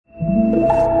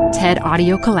TED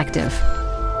Audio Collective.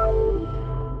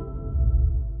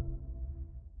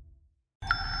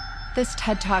 This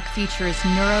TED Talk features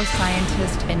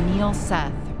neuroscientist Anil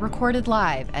Seth, recorded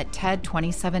live at TED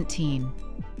 2017.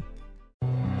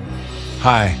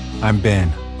 Hi, I'm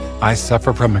Ben. I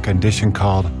suffer from a condition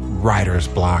called writer's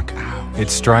block. It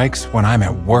strikes when I'm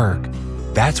at work.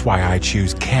 That's why I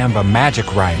choose Canva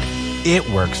Magic Write. It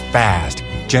works fast,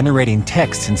 generating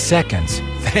text in seconds,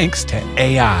 thanks to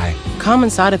AI. Common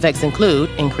side effects include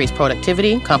increased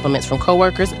productivity, compliments from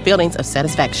coworkers, feelings of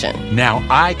satisfaction. Now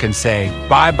I can say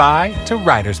bye-bye to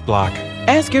writer's block.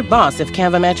 Ask your boss if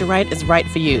Canva Magic Write is right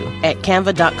for you at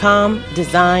canva.com,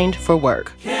 designed for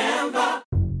work. Canva.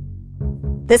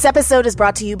 This episode is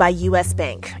brought to you by U.S.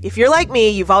 Bank. If you're like me,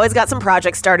 you've always got some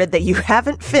projects started that you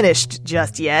haven't finished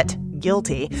just yet.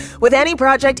 Guilty. With any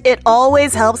project, it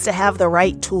always helps to have the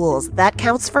right tools. That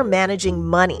counts for managing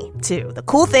money, too. The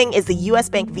cool thing is the U.S.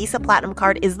 Bank Visa Platinum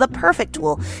Card is the perfect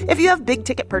tool if you have big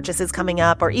ticket purchases coming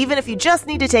up or even if you just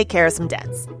need to take care of some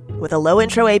debts. With a low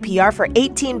intro APR for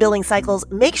 18 billing cycles,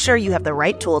 make sure you have the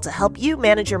right tool to help you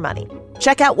manage your money.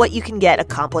 Check out what you can get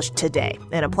accomplished today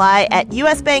and apply at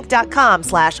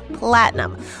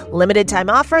usbank.com/platinum. Limited time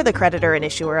offer. The creditor and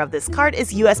issuer of this card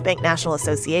is U.S. Bank National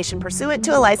Association pursuant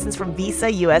to a license from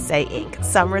Visa USA Inc.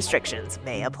 Some restrictions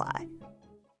may apply.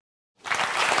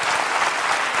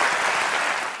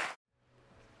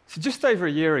 So just over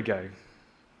a year ago,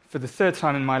 for the third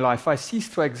time in my life, I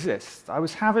ceased to exist. I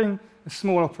was having a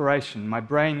small operation. My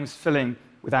brain was filling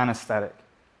with anesthetic.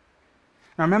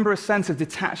 And I remember a sense of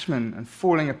detachment and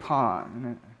falling apart and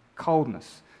a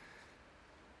coldness.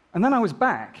 And then I was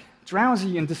back,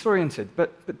 drowsy and disoriented,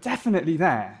 but definitely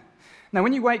there. Now,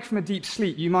 when you wake from a deep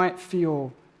sleep, you might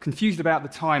feel confused about the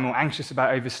time or anxious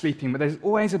about oversleeping, but there's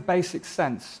always a basic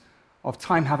sense of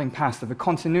time having passed, of a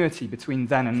continuity between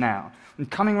then and now.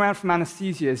 And coming around from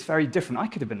anesthesia is very different. I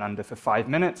could have been under for 5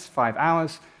 minutes, 5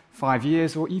 hours, 5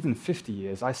 years, or even 50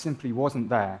 years. I simply wasn't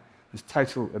there. It was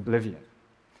total oblivion.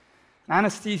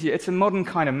 Anesthesia, it's a modern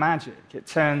kind of magic. It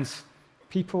turns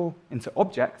people into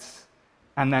objects,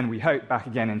 and then we hope back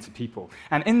again into people.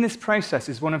 And in this process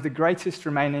is one of the greatest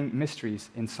remaining mysteries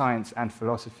in science and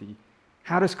philosophy.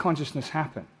 How does consciousness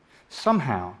happen?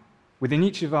 Somehow, within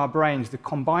each of our brains, the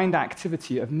combined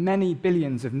activity of many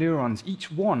billions of neurons,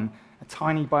 each one a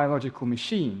tiny biological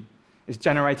machine, is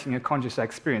generating a conscious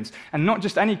experience. And not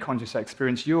just any conscious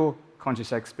experience, your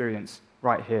conscious experience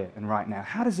right here and right now.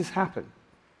 How does this happen?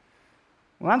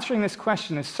 Well, answering this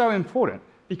question is so important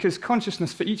because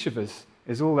consciousness for each of us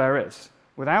is all there is.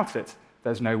 Without it,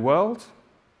 there's no world,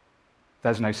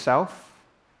 there's no self,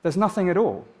 there's nothing at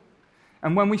all.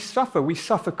 And when we suffer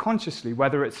consciously,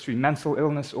 whether it's through mental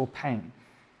illness or pain.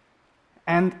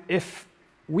 And if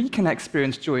we can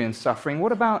experience joy and suffering,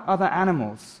 what about other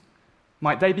animals?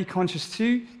 Might they be conscious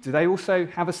too? Do they also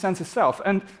have a sense of self?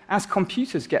 And as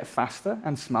computers get faster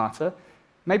and smarter,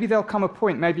 maybe there'll come a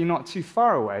point, maybe not too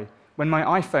far away, when my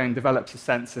iPhone develops a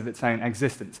sense of its own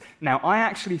existence. Now, I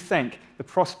actually think the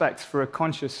prospects for a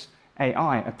conscious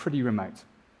AI are pretty remote.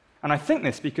 And I think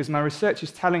this because my research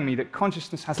is telling me that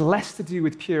consciousness has less to do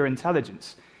with pure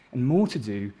intelligence and more to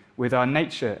do with our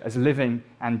nature as living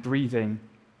and breathing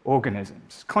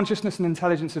organisms. Consciousness and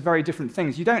intelligence are very different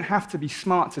things. You don't have to be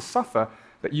smart to suffer,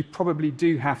 but you probably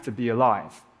do have to be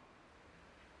alive.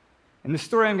 In the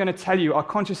story I'm going to tell you, our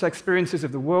conscious experiences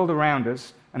of the world around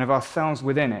us and of ourselves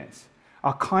within it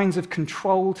are kinds of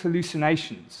controlled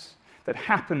hallucinations that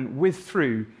happen with,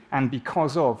 through, and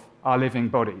because of our living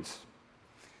bodies.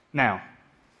 Now,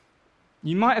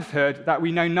 you might have heard that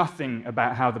we know nothing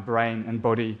about how the brain and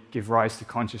body give rise to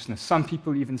consciousness. Some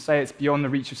people even say it's beyond the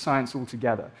reach of science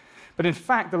altogether. But in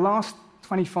fact, the last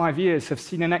 25 years have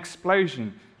seen an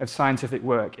explosion of scientific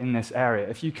work in this area.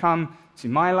 If you come to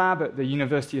my lab at the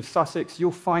University of Sussex,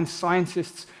 you'll find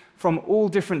scientists from all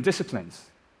different disciplines,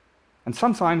 and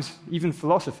sometimes even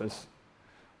philosophers.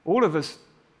 All of us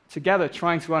together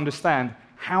trying to understand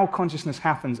how consciousness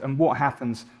happens and what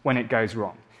happens when it goes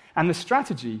wrong. And the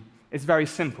strategy is very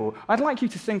simple. I'd like you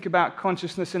to think about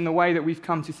consciousness in the way that we've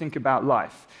come to think about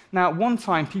life. Now, at one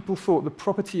time, people thought the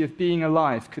property of being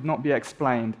alive could not be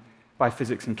explained by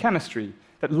physics and chemistry,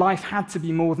 that life had to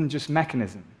be more than just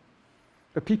mechanism.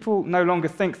 But people no longer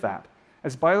think that,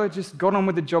 as biologists got on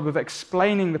with the job of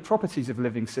explaining the properties of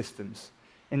living systems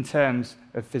in terms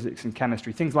of physics and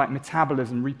chemistry, things like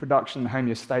metabolism, reproduction, and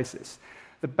homeostasis.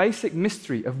 The basic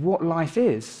mystery of what life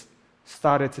is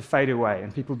started to fade away,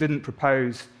 and people didn't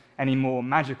propose any more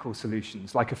magical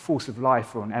solutions, like a force of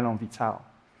life or an élan vital.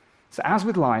 So as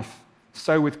with life,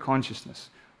 so with consciousness.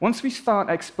 Once we start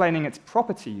explaining its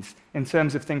properties in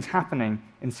terms of things happening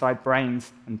inside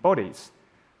brains and bodies,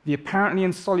 the apparently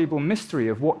insoluble mystery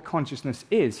of what consciousness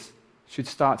is should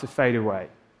start to fade away.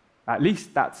 At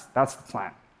least that's the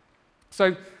plan.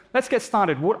 So let's get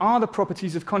started. What are the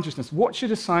properties of consciousness? What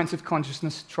should a science of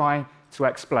consciousness try to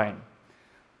explain?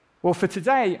 Well, for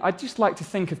today, I'd just like to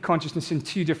think of consciousness in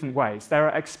two different ways. There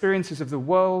are experiences of the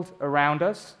world around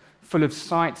us, full of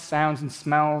sights, sounds, and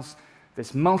smells,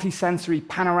 this multisensory,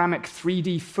 panoramic,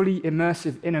 3D, fully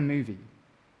immersive inner movie.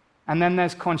 And then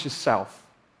there's conscious self,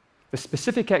 the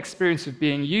specific experience of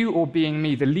being you or being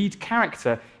me, the lead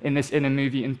character in this inner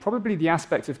movie, and probably the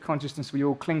aspect of consciousness we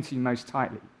all cling to most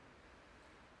tightly.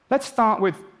 Let's start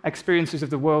with experiences of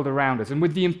the world around us and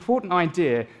with the important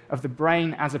idea of the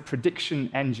brain as a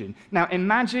prediction engine. Now,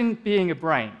 imagine being a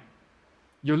brain.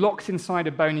 You're locked inside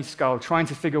a bony skull trying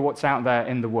to figure what's out there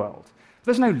in the world.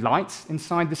 There's no light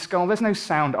inside the skull, there's no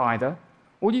sound either.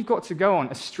 All you've got to go on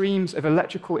are streams of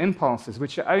electrical impulses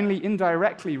which are only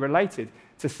indirectly related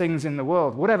to things in the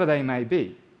world, whatever they may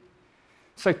be.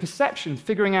 So perception,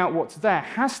 figuring out what's there,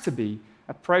 has to be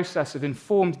a process of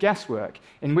informed guesswork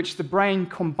in which the brain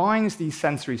combines these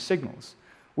sensory signals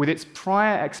with its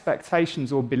prior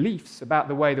expectations or beliefs about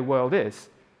the way the world is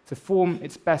to form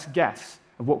its best guess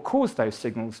of what caused those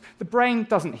signals. The brain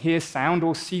doesn't hear sound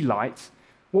or see light.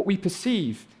 What we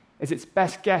perceive is its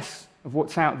best guess of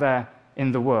what's out there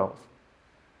in the world.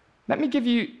 Let me give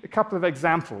you a couple of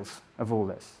examples of all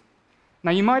this. Now,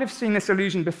 you might have seen this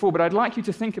illusion before, but I'd like you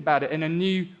to think about it in a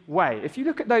new way. If you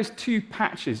look at those two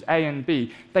patches, A and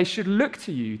B, they should look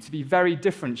to you to be very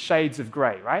different shades of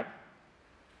grey, right?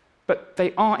 But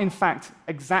they are, in fact,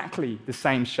 exactly the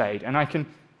same shade. And I can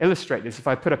illustrate this if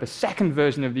I put up a second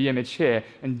version of the image here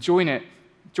and join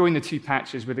the two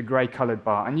patches with a grey-coloured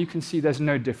bar, and you can see there's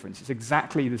no difference. It's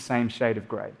exactly the same shade of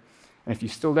grey. And if you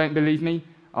still don't believe me,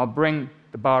 I'll bring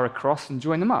the bar across and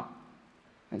join them up.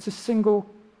 It's a single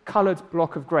coloured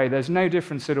block of grey. There's no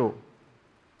difference at all.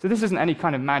 So this isn't any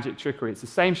kind of magic trickery. It's the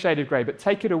same shade of grey, but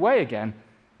take it away again,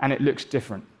 and it looks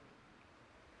different.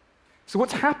 So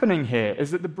what's happening here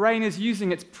is that the brain is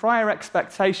using its prior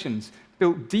expectations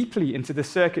built deeply into the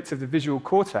circuits of the visual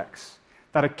cortex,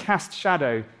 that a cast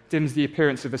shadow dims the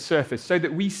appearance of a surface, so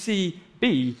that we see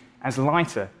B as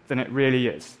lighter than it really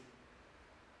is.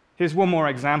 Here's one more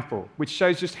example, which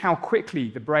shows just how quickly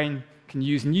the brain can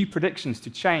use new predictions to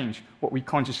change what we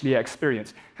consciously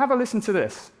experience. Have a listen to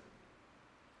this.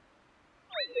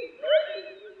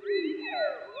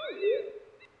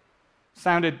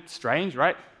 Sounded strange,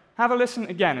 right? Have a listen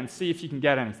again and see if you can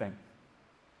get anything.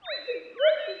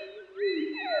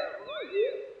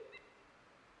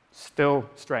 Still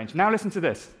strange. Now listen to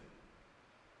this.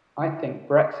 I think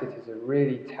Brexit is a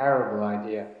really terrible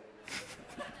idea.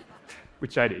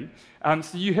 Which I do.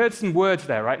 So you heard some words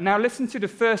there, right? Now listen to the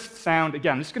first sound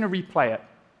again. I'm just going to replay it.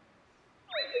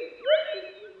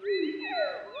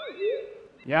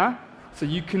 Yeah? So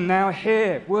you can now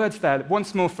hear words there.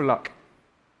 Once more for luck.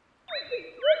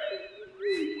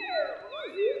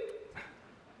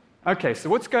 Okay, so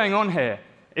what's going on here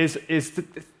is the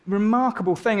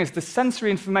remarkable thing is the sensory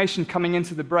information coming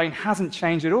into the brain hasn't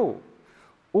changed at all.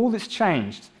 All that's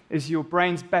changed is your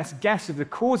brain's best guess of the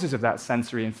causes of that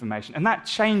sensory information, and that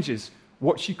changes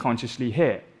what you consciously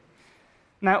hear.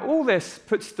 Now, all this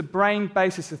puts the brain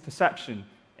basis of perception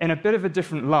in a bit of a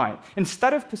different light.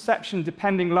 Instead of perception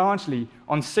depending largely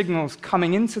on signals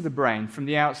coming into the brain from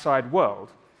the outside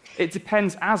world, it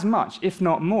depends as much, if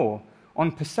not more,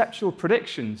 on perceptual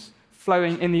predictions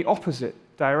flowing in the opposite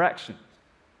direction.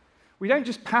 We don't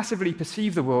just passively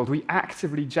perceive the world, we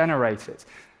actively generate it.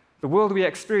 The world we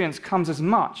experience comes as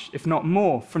much, if not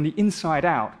more, from the inside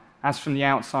out as from the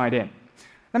outside in.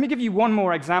 Let me give you one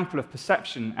more example of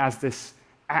perception as this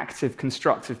active,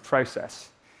 constructive process.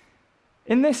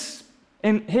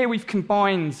 Here we've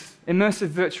combined immersive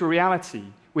virtual reality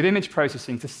with image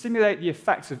processing to simulate the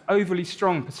effects of overly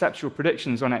strong perceptual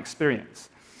predictions on experience.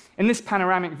 In this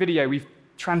panoramic video, we've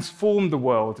transformed the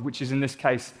world, which is in this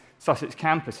case Sussex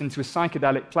campus, into a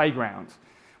psychedelic playground.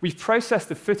 We've processed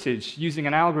the footage using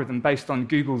an algorithm based on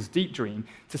Google's Deep Dream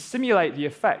to simulate the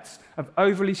effects of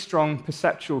overly strong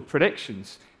perceptual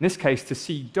predictions, in this case to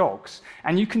see dogs.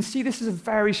 And you can see this is a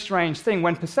very strange thing.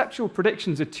 When perceptual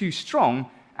predictions are too strong,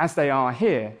 as they are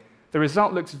here, the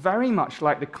result looks very much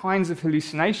like the kinds of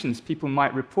hallucinations people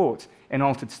might report in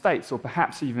altered states or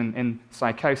perhaps even in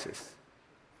psychosis.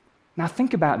 Now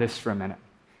think about this for a minute.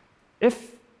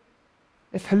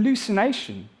 If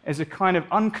hallucination is a kind of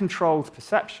uncontrolled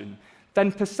perception,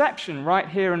 then perception right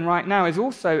here and right now is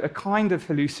also a kind of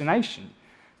hallucination,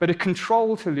 but a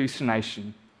controlled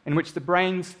hallucination in which the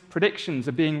brain's predictions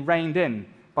are being reined in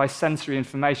by sensory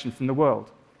information from the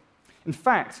world. In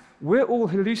fact, we're all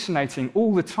hallucinating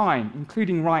all the time,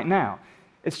 including right now.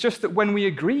 It's just that when we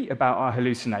agree about our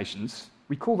hallucinations,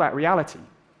 we call that reality.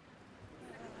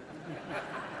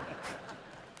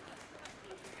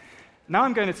 Now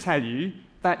I'm going to tell you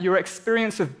that your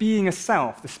experience of being a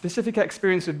self, the specific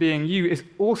experience of being you, is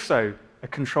also a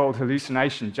controlled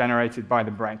hallucination generated by the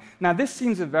brain. Now, this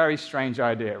seems a very strange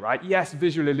idea, right? Yes,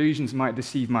 visual illusions might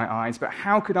deceive my eyes, but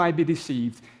how could I be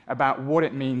deceived about what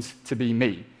it means to be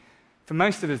me? For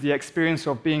most of us, the experience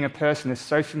of being a person is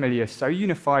so familiar, so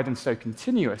unified, and so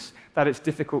continuous that it's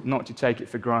difficult not to take it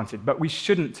for granted. But we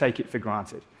shouldn't take it for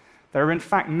granted. There are, in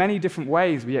fact, many different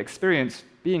ways we experience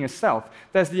being a self.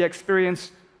 There's the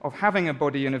experience of having a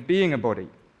body and of being a body.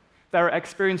 There are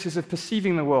experiences of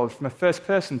perceiving the world from a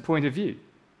first-person point of view.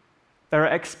 There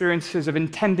are experiences of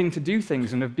intending to do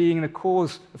things and of being the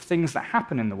cause of things that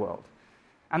happen in the world.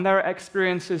 And there are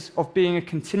experiences of being a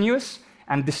continuous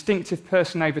and distinctive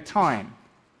person over time,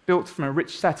 built from a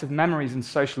rich set of memories and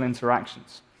social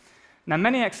interactions. Now,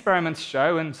 many experiments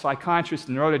show, and psychiatrists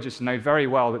and neurologists know very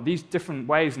well, that these different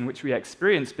ways in which we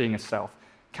experience being a self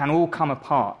can all come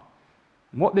apart.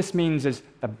 And what this means is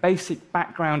the basic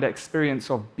background experience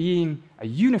of being a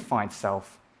unified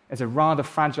self is a rather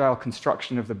fragile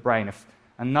construction of the brain,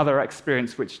 another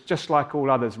experience which, just like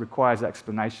all others, requires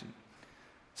explanation.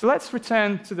 So let's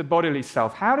return to the bodily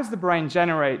self. How does the brain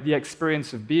generate the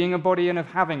experience of being a body and of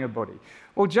having a body?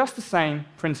 Well, just the same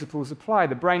principles apply.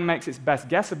 The brain makes its best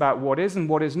guess about what is and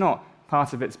what is not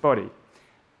part of its body.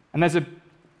 And there's a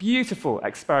beautiful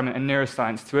experiment in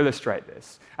neuroscience to illustrate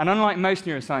this. And unlike most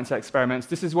neuroscience experiments,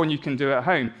 this is one you can do at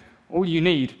home. All you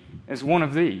need is one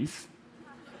of these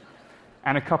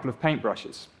and a couple of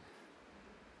paintbrushes.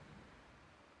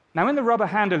 Now, in the rubber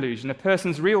hand illusion, a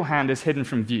person's real hand is hidden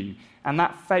from view, and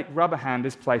that fake rubber hand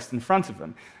is placed in front of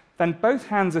them. Then both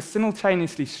hands are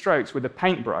simultaneously stroked with a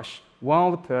paintbrush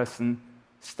while the person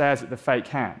stares at the fake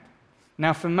hand.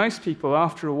 Now, for most people,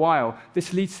 after a while,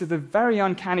 this leads to the very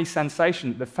uncanny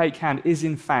sensation that the fake hand is,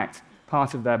 in fact,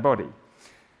 part of their body.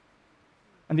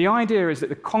 And the idea is that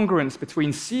the congruence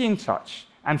between seeing touch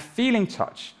and feeling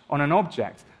touch on an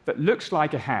object that looks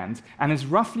like a hand and is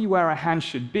roughly where a hand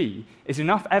should be is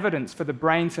enough evidence for the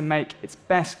brain to make its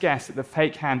best guess that the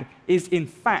fake hand is, in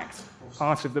fact,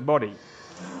 part of the body.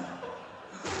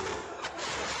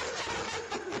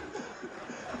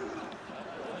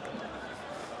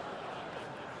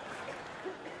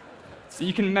 So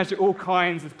you can measure all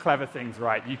kinds of clever things,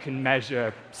 right? You can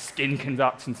measure skin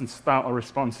conductance and startle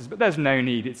responses, but there's no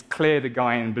need. It's clear the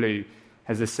guy in blue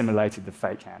has assimilated the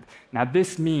fake hand. Now,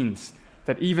 this means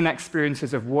that even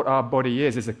experiences of what our body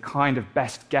is a kind of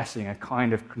best guessing, a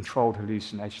kind of controlled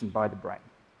hallucination by the brain.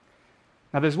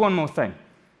 Now, there's one more thing.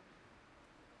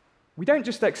 We don't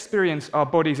just experience our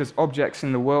bodies as objects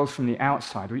in the world from the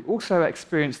outside, we also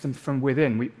experience them from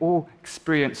within. We all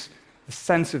experience the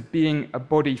sense of being a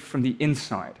body from the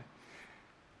inside.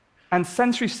 And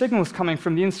sensory signals coming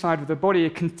from the inside of the body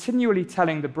are continually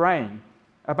telling the brain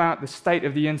about the state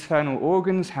of the internal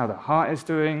organs, how the heart is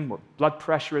doing, what blood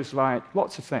pressure is like,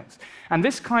 lots of things. And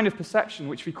this kind of perception,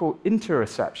 which we call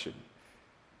interoception,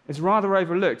 is rather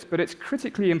overlooked, but it's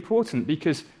critically important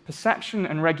because perception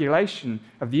and regulation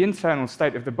of the internal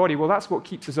state of the body, well, that's what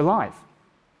keeps us alive.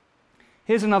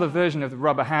 Here's another version of the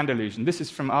rubber hand illusion. This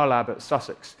is from our lab at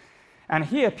Sussex. And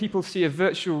here people see a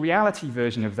virtual reality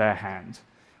version of their hand,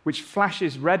 which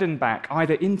flashes red and back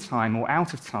either in time or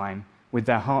out of time with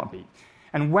their heartbeat.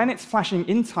 And when it's flashing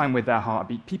in time with their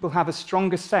heartbeat, people have a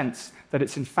stronger sense that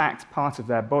it's in fact part of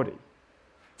their body.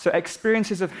 So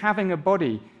experiences of having a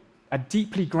body are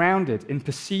deeply grounded in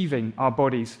perceiving our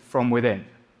bodies from within.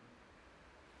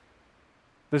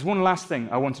 There's one last thing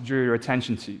I want to draw your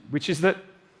attention to, which is that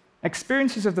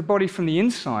experiences of the body from the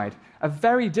inside are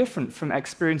very different from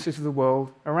experiences of the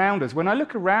world around us. When I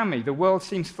look around me, the world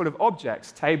seems full of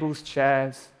objects, tables,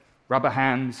 chairs, rubber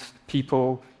hands,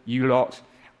 people, you lot.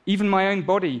 Even my own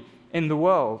body in the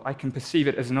world, I can perceive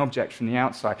it as an object from the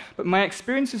outside. But my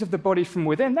experiences of the body from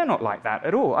within, they're not like that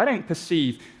at all. I don't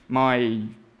perceive my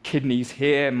kidneys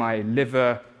here, my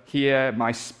liver here,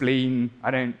 my spleen.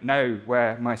 I don't know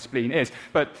where my spleen is,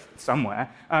 but somewhere.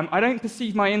 I don't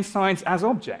perceive my insides as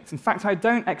objects. In fact, I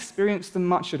don't experience them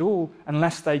much at all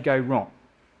unless they go wrong.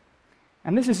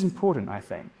 And this is important, I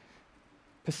think.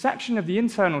 Perception of the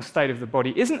internal state of the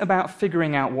body isn't about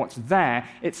figuring out what's there,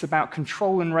 it's about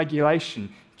control and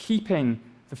regulation, keeping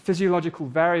the physiological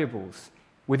variables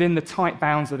within the tight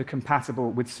bounds that are compatible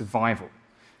with survival.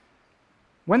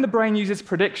 When the brain uses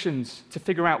predictions to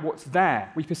figure out what's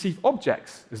there, we perceive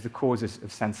objects as the causes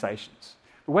of sensations.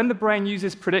 But when the brain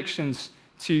uses predictions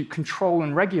to control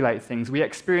and regulate things. We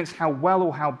experience how well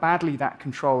or how badly that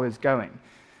control is going.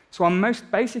 So our most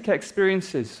basic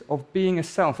experiences of being a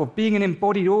self, of being an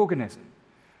embodied organism,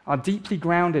 are deeply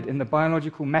grounded in the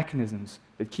biological mechanisms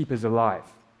that keep us alive.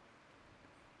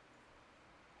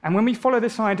 And when we follow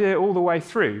this idea all the way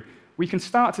through, we can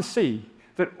start to see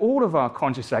that all of our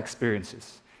conscious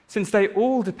experiences, since they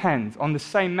all depend on the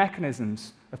same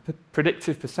mechanisms of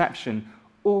predictive perception,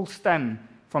 all stem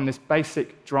from this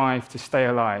basic drive to stay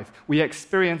alive. We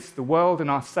experience the world and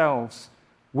ourselves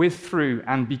with, through,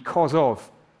 and because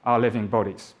of our living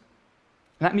bodies.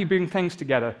 Let me bring things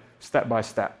together step by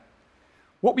step.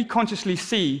 What we consciously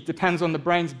see depends on the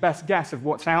brain's best guess of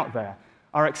what's out there.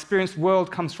 Our experienced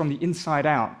world comes from the inside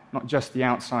out, not just the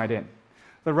outside in.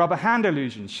 The rubber hand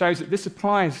illusion shows that this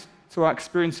applies to our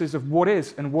experiences of what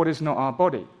is and what is not our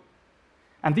body.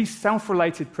 And these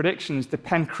self-related predictions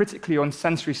depend critically on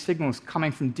sensory signals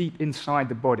coming from deep inside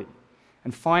the body.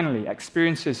 And finally,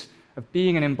 experiences of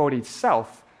being an embodied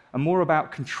self are more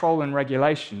about control and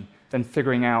regulation than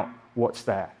figuring out what's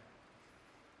there.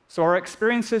 So our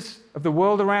experiences of the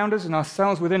world around us and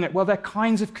ourselves within it, well, they're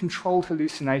kinds of controlled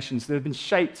hallucinations that have been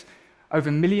shaped over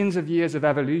millions of years of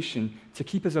evolution to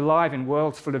keep us alive in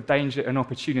worlds full of danger and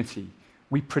opportunity.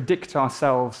 We predict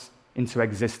ourselves into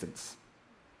existence.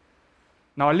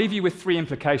 Now, I'll leave you with 3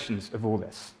 implications of all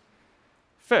this.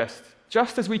 First,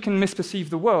 just as we can misperceive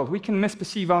the world, we can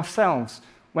misperceive ourselves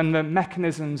when the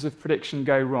mechanisms of prediction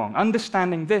go wrong.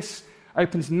 Understanding this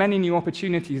opens many new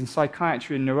opportunities in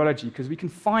psychiatry and neurology because we can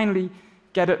finally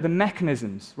get at the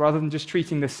mechanisms rather than just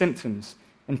treating the symptoms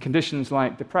in conditions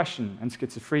like depression and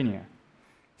schizophrenia.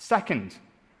 Second,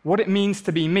 what it means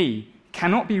to be me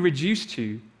cannot be reduced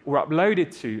to or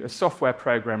uploaded to a software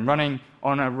program running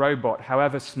on a robot,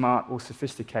 however smart or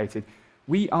sophisticated.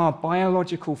 We are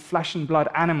biological flesh and blood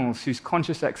animals whose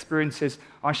conscious experiences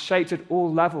are shaped at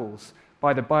all levels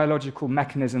by the biological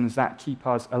mechanisms that keep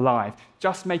us alive.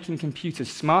 Just making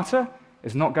computers smarter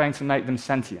is not going to make them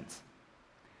sentient.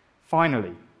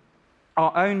 Finally,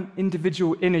 our own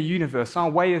individual inner universe,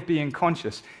 our way of being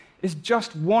conscious, is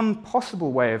just one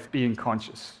possible way of being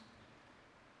conscious.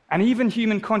 And even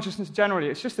human consciousness generally,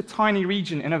 it's just a tiny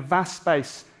region in a vast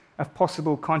space of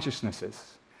possible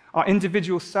consciousnesses. Our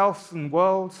individual selves and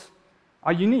worlds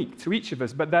are unique to each of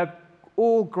us, but they're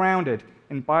all grounded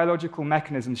in biological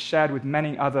mechanisms shared with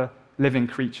many other living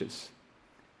creatures.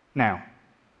 Now,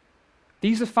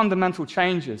 these are fundamental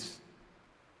changes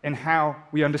in how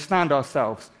we understand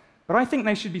ourselves, but I think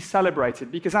they should be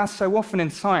celebrated because, as so often in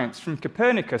science, from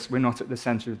Copernicus, we're not at the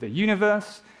center of the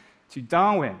universe, to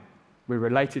Darwin, we're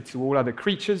related to all other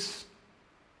creatures,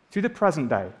 to the present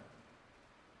day.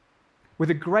 With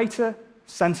a greater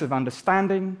sense of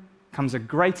understanding comes a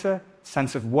greater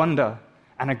sense of wonder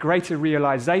and a greater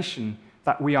realization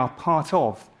that we are part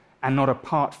of and not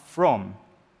apart from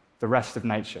the rest of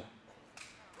nature.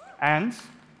 And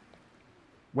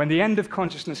when the end of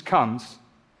consciousness comes,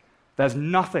 there's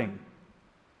nothing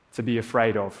to be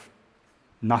afraid of.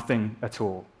 Nothing at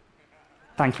all.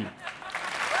 Thank you.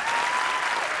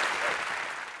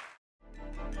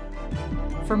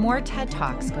 For more TED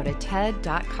Talks, go to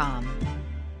TED.com.